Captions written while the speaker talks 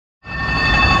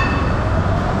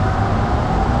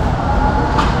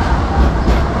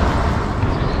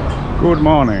Good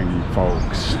morning,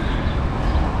 folks.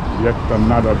 Yet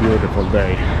another beautiful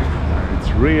day. It's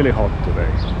really hot today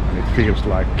and it feels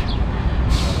like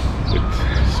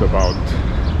it's about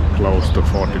close to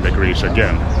 40 degrees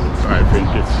again. I think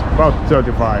it's about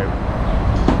 35.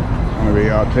 And we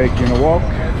are taking a walk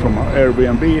from our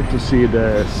Airbnb to see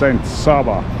the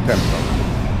Sava temple.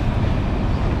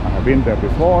 I've been there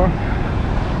before,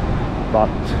 but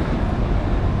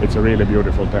it's a really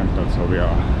beautiful temple, so we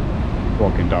are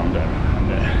walking down there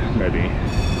and maybe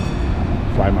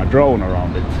fly my drone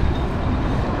around it.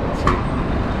 Let's see.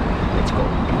 Let's go.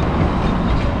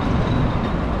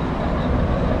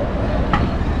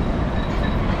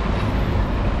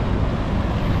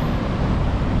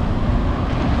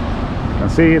 You can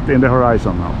see it in the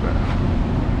horizon out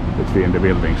there between the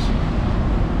buildings.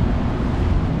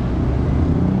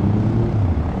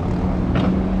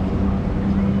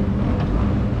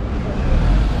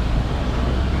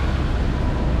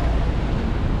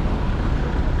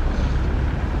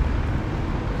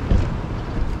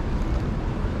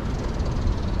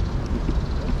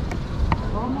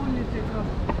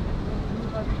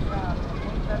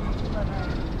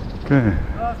 Okay,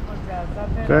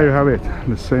 there you have it,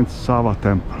 the Saint Sava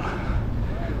temple.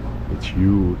 It's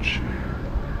huge.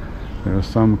 There's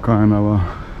some kind of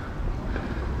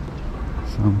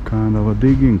a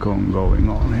digging going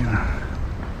on here.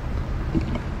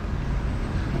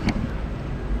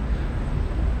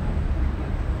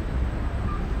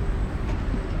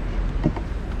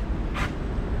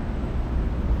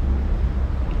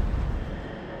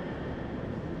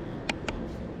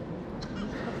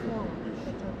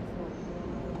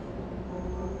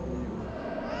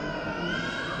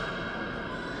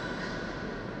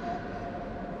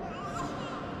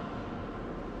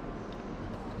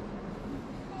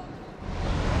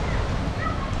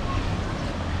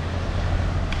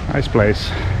 Nice place,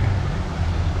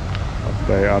 but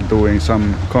they are doing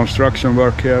some construction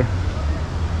work here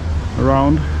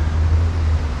around.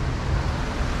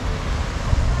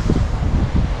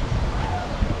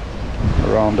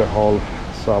 Around the whole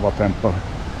Sava temple,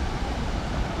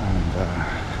 and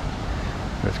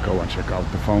let's go and check out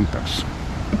the fountains.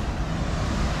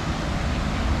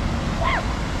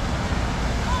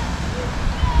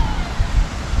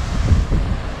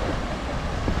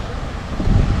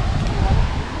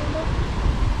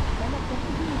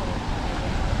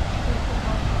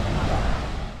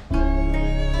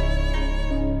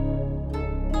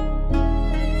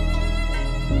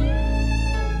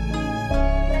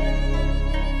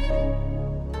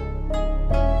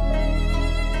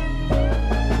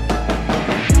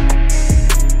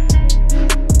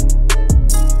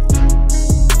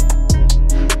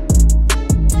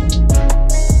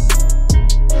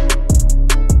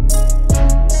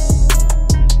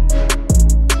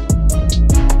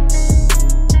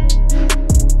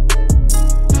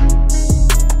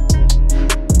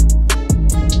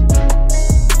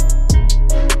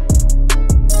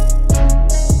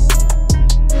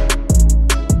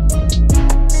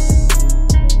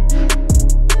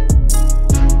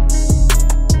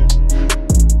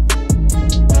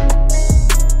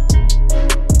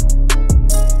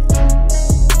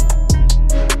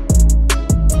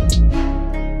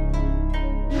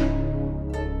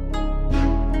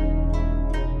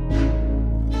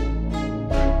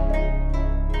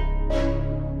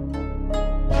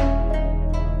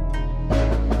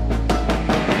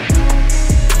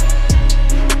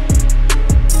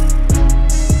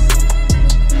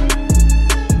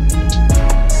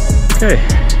 Okay,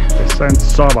 the Saint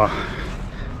Sava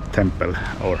temple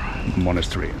or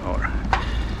monastery or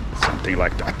something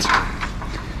like that.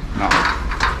 Now,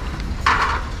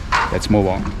 let's move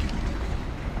on.